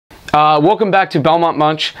Welcome back to Belmont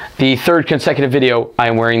Munch, the third consecutive video I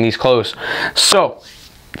am wearing these clothes. So,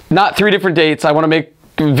 not 3 different dates. I want to make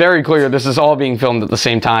very clear this is all being filmed at the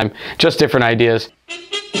same time, just different ideas.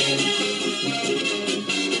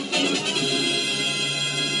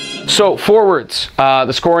 So, forwards.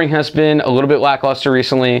 The scoring has been a little bit lackluster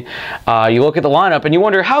recently. You look at the lineup and you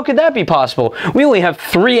wonder, how could that be possible? We only have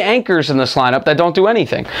 3 anchors in this lineup that don't do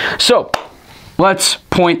anything. So, let's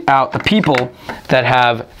point out the people that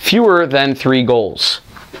have fewer than 3 goals.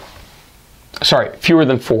 Sorry, fewer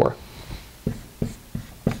than 4.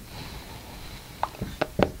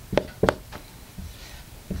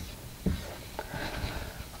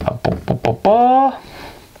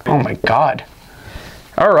 Oh my God.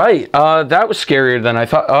 All right, that was scarier than I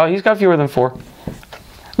thought. Oh, he's got fewer than 4.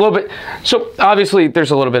 A little bit. So obviously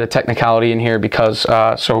there's a little bit of technicality in here because,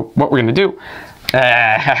 so what we're gonna do,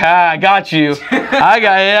 I got you. I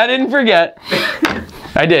got it, I didn't forget.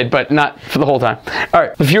 I did, but not for the whole time. All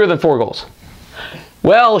right, fewer than 4 goals.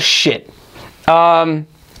 Well, shit. Don't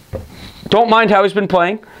mind how he's been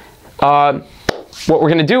playing. What we're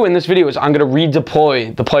going to do in this video is I'm going to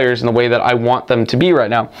redeploy the players in the way that I want them to be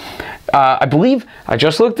right now. I believe I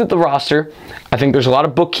just looked at the roster. I think there's a lot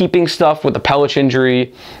of bookkeeping stuff with the Pellich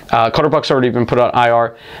injury. Clutterbuck's already been put on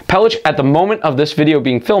IR. Pellich, at the moment of this video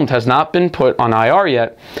being filmed, has not been put on IR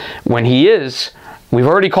yet. When he is, we've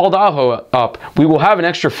already called Aho up. We will have an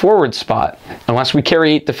extra forward spot. Unless we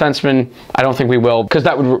carry 8 defensemen, I don't think we will, because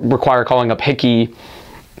that would require calling up Hickey,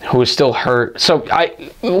 who is still hurt. So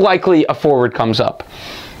likely a forward comes up.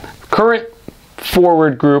 Current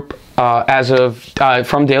forward group as of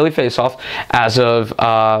from Daily Faceoff as of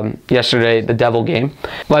yesterday, the Devil game.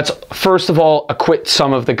 Let's first of all acquit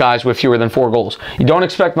some of the guys with fewer than 4 goals. You don't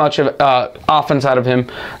expect much of offense out of him,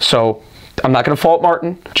 so I'm not going to fault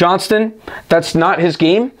Martin. Johnston, that's not his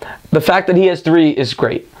game. The fact that he has 3 is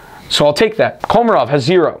great, so I'll take that. Komarov has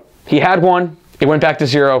 0. He had 1. It went back to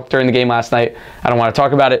 0 during the game last night. I don't want to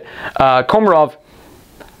talk about it. Komarov,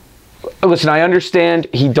 listen, I understand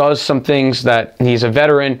he does some things that he's a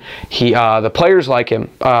veteran. The players like him.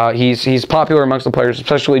 He's popular amongst the players,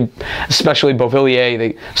 especially Beauvillier.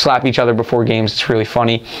 They slap each other before games. It's really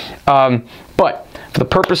funny. But for the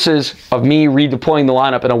purposes of me redeploying the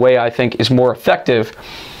lineup in a way I think is more effective,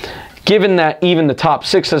 given that even the top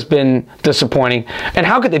 6 has been disappointing, and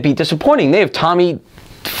how could they be disappointing? They have Tommy,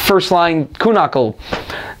 first line, Kuhnhackl.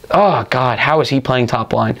 Oh God, how is he playing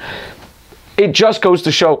top line? It just goes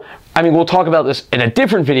to show, I mean, we'll talk about this in a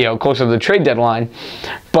different video closer to the trade deadline,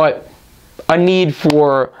 but a need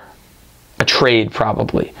for a trade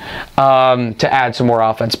probably to add some more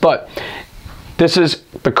offense. But this is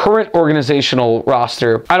the current organizational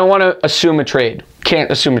roster. I don't want to assume a trade.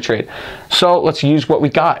 Can't assume a trade. So let's use what we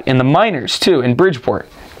got in the minors too, in Bridgeport.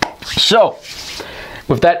 So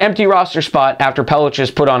with that empty roster spot after Pellich is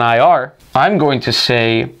put on IR, I'm going to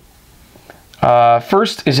say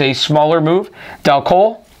first is a smaller move. Dal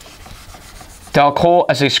Cole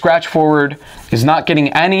as a scratch forward is not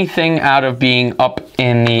getting anything out of being up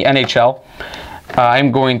in the NHL.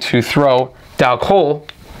 I'm going to throw Dal Cole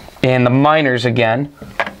in the minors again.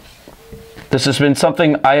 This has been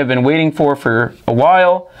something I have been waiting for a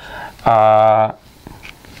while.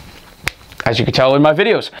 As you can tell in my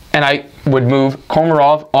videos. And I would move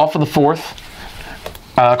Komarov off of the 4th.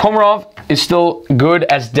 Komarov is still good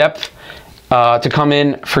as depth to come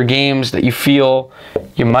in for games that you feel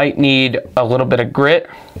you might need a little bit of grit.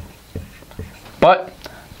 But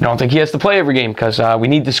I don't think he has to play every game because we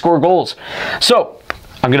need to score goals. So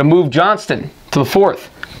I'm going to move Johnston to the 4th.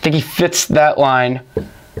 I think he fits that line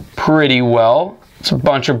pretty well. It's a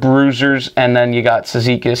bunch of bruisers, and then you got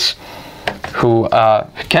Cizikas, who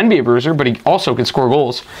can be a bruiser, but he also can score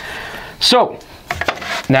goals. So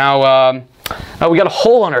now we got a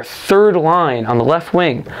hole on our 3rd line on the left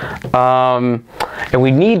wing, and we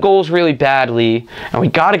need goals really badly, and we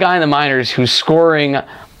got a guy in the minors who's scoring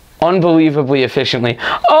unbelievably efficiently.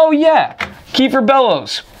 Oh yeah, Kiefer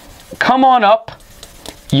Bellows, come on up.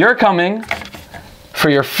 You're coming for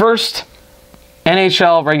your first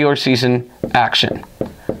NHL regular season action.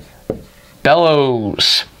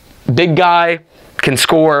 Bellows. Big guy, can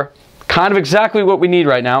score, kind of exactly what we need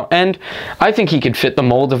right now, and I think he could fit the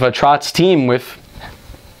mold of a Trotz team with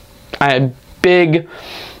a big,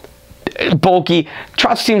 bulky.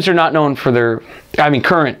 Trotz teams are not known for their, I mean,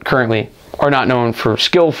 currently are not known for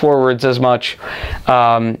skill forwards as much.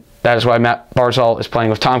 That is why Matt Barzal is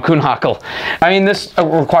playing with Tom Kuhnhackl. I mean, this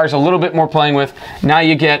requires a little bit more playing with. Now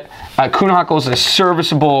you get Kuhnhackl's a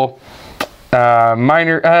serviceable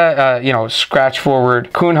scratch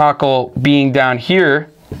forward. Kuhnhackl being down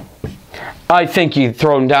here, I think you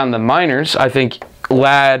throw him down the minors. I think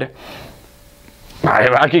Ladd,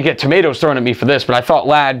 I could get tomatoes thrown at me for this, but I thought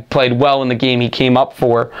Ladd played well in the game he came up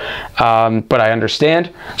for, but I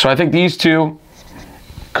understand. So I think these two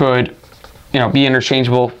could, be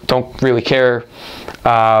interchangeable. Don't really care.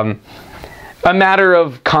 A matter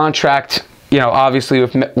of contract, obviously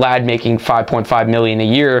with Ladd making $5.5 million a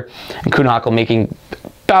year and Kuhnhackl making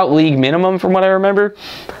about league minimum from what I remember,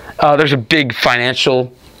 there's a big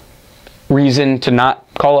financial reason to not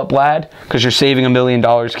call up Ladd because you're saving $1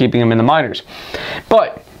 million keeping him in the minors.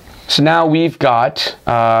 But so now we've got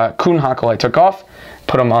Kuhnhackl I took off,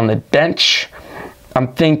 put him on the bench.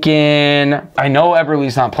 I'm thinking, I know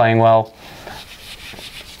Eberle's not playing well.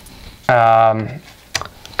 Gonna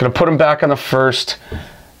put him back on the first,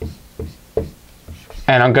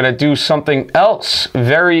 and I'm gonna do something else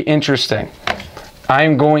very interesting.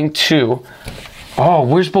 I'm going to,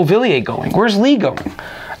 where's Beauvillier going? Where's Lee going?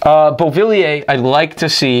 Beauvillier, I'd like to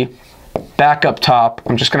see back up top.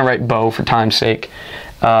 I'm just going to write Beau for time's sake.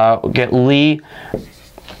 We'll get Lee.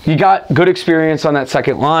 You got good experience on that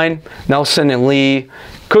second line. Nelson and Lee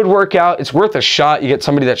could work out. It's worth a shot. You get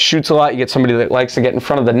somebody that shoots a lot. You get somebody that likes to get in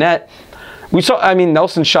front of the net. We saw,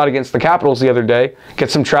 Nelson shot against the Capitals the other day. Get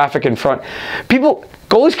some traffic in front.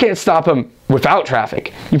 Goalies can't stop him without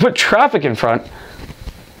traffic. You put traffic in front,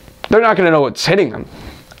 they're not going to know what's hitting them.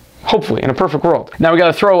 Hopefully, in a perfect world. Now we got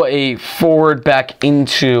to throw a forward back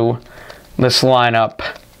into this lineup.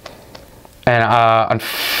 And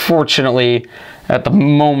unfortunately, at the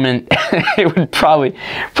moment, it would probably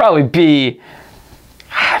be,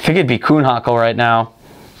 I think it'd be Kuhnhackl right now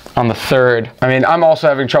on the third. I'm also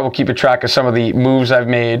having trouble keeping track of some of the moves I've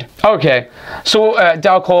made. Okay, so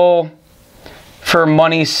Dal Cole, for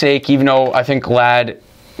money's sake, even though I think Ladd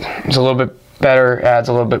is a little bit better, adds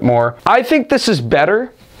a little bit more. I think this is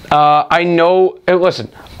better. I know,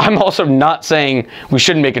 listen, I'm also not saying we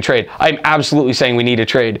shouldn't make a trade. I'm absolutely saying we need a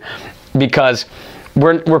trade because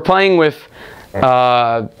we're playing with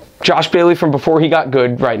Josh Bailey from before he got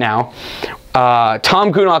good right now.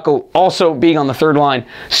 Tom Kuhnhackl also being on the third line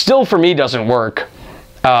still for me doesn't work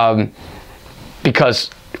because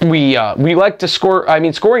we like to score.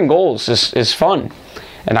 Scoring goals is fun,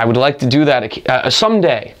 and I would like to do that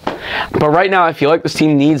someday. But right now, I feel like this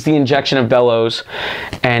team needs the injection of Bellows.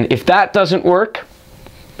 And if that doesn't work,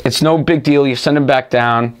 it's no big deal. You send him back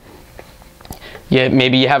down. Yeah,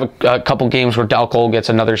 maybe you have a couple games where Dal Cole gets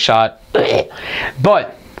another shot.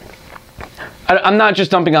 But I'm not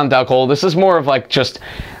just dumping on Dal Cole. This is more of like I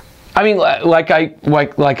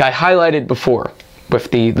highlighted before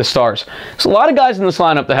with the Stars. There's a lot of guys in this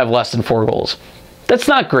lineup that have less than 4 goals. That's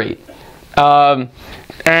not great.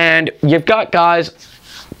 And you've got guys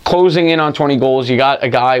closing in on 20 goals. You got a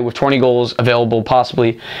guy with 20 goals available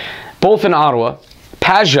possibly, both in Ottawa.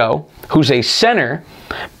 Pajot, who's a center,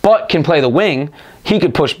 but can play the wing. He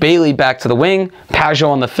could push Bailey back to the wing. Pajot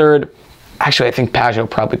on the third. Actually, I think Pajot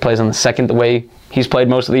probably plays on the second the way he's played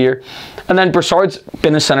most of the year. And then Brassard's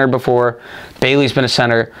been a center before. Bailey's been a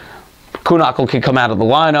center. Kuhnhackl can come out of the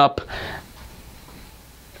lineup.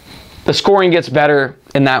 The scoring gets better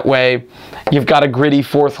in that way. You've got a gritty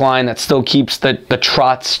fourth line that still keeps the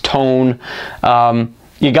Trotz tone.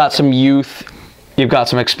 You got some youth. You've got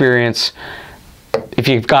some experience. If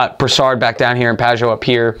you've got Brassard back down here and Pajot up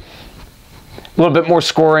here, a little bit more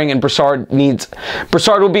scoring, and Brassard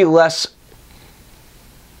will be less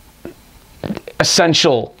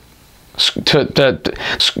essential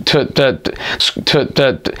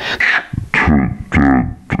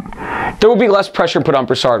there will be less pressure put on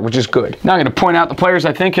Brassard, which is good. Now I'm going to point out the players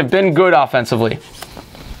I think have been good offensively.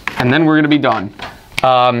 And then we're going to be done.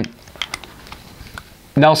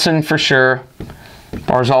 Nelson for sure.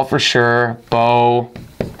 Barzal for sure. Beau.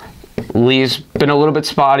 Lee's been a little bit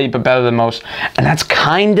spotty, but better than most. And that's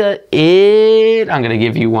kind of it. I'm going to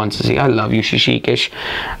give you one to see. I love you, Shishikish.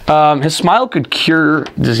 His smile could cure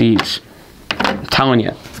disease. I'm telling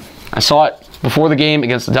you. I saw it before the game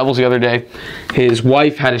against the Devils the other day. His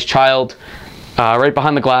wife had his child right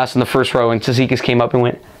behind the glass in the first row, and Tzidkikas came up and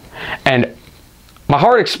went. And my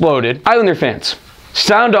heart exploded. Islander fans,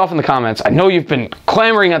 sound off in the comments. I know you've been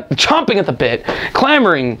chomping at the bit,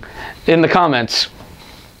 clamoring in the comments.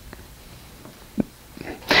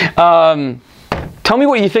 Tell me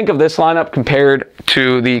what you think of this lineup compared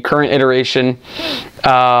to the current iteration.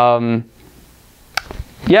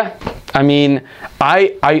 Yeah, I mean,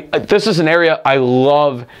 this is an area I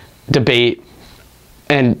love debate,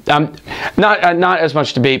 and not as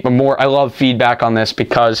much debate, but more I love feedback on this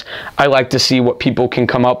because I like to see what people can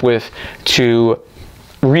come up with to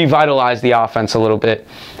revitalize the offense a little bit,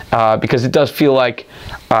 because it does feel like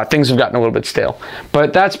things have gotten a little bit stale.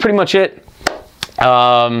 But that's pretty much it.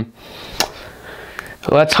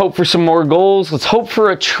 Let's hope for some more goals. Let's hope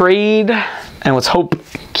for a trade. And let's hope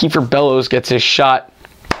Kiefer Bellows gets his shot.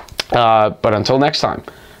 But until next time,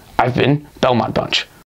 I've been Belmont Bunch.